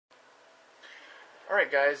Alright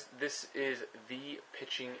guys, this is the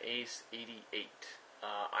Pitching Ace 88.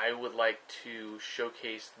 I would like to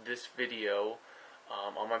showcase this video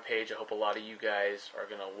on my page. I hope a lot of you guys are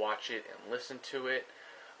going to watch it and listen to it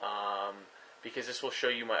because this will show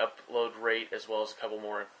you my upload rate as well as a couple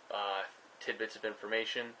more tidbits of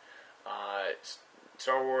information.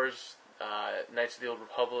 Star Wars Knights of the Old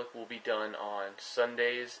Republic will be done on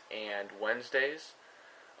Sundays and Wednesdays.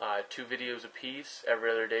 2 videos apiece. Every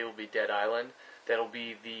other day will be Dead Island. That'll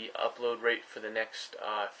be the upload rate for the next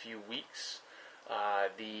few weeks.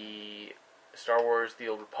 The Star Wars The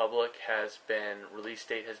Old Republic release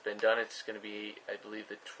date has been done. It's going to be, I believe,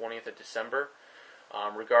 the 20th of December.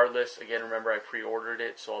 Regardless, again, remember I pre-ordered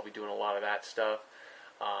it, so I'll be doing a lot of that stuff.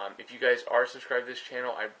 If you guys are subscribed to this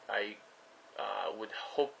channel, I would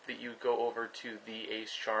hope that you go over to The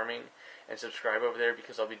Ace Charming and subscribe over there,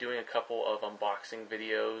 because I'll be doing a couple of unboxing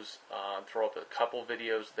videos, throw up a couple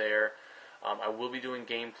videos there. I will be doing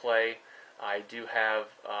gameplay. I do have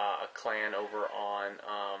a clan over on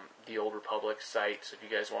the Old Republic site, so if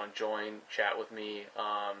you guys want to join, chat with me,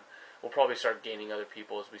 we'll probably start gaining other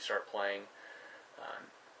people as we start playing.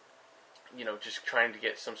 Just trying to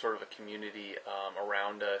get some sort of a community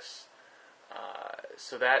around us.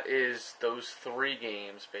 So that is those 3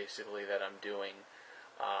 games basically that I'm doing.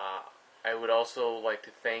 I would also like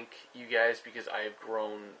to thank you guys, because I have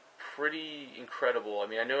grown pretty incredible. I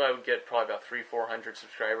mean, I knew I would get probably about 300-400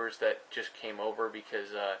 subscribers that just came over because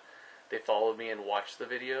they followed me and watched the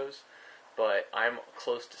videos. But I'm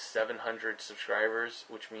close to 700 subscribers,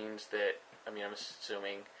 which means that, I'm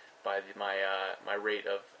assuming by my rate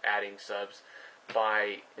of adding subs,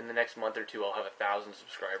 in the next month or 2 I'll have 1,000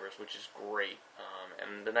 subscribers, which is great.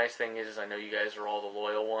 And the nice thing is I know you guys are all the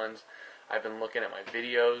loyal ones. I've been looking at my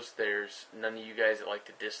videos. There's none of you guys that like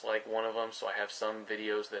to dislike one of them, so I have some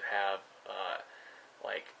videos that have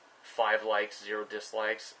like 5 likes, 0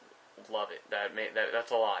 dislikes. Love it.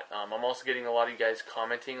 That's a lot. I'm also getting a lot of you guys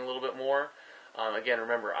commenting a little bit more. Again,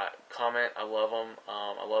 remember, comment. I love them.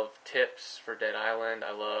 I love tips for Dead Island.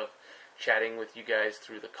 I love chatting with you guys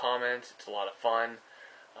through the comments. It's a lot of fun.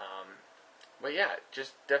 But yeah,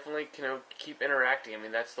 just definitely keep interacting.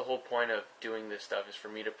 That's the whole point of doing this stuff, is for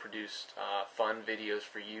me to produce fun videos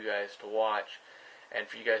for you guys to watch, and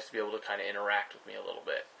for you guys to be able to kind of interact with me a little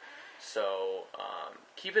bit. So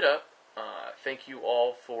keep it up. Thank you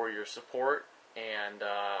all for your support, and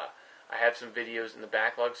I have some videos in the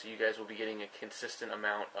backlog, so you guys will be getting a consistent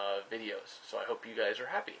amount of videos. So I hope you guys are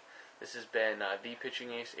happy. This has been the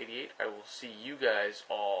Pitching Ace 88. I will see you guys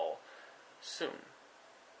all soon,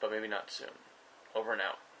 but maybe not soon. Over and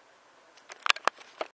out.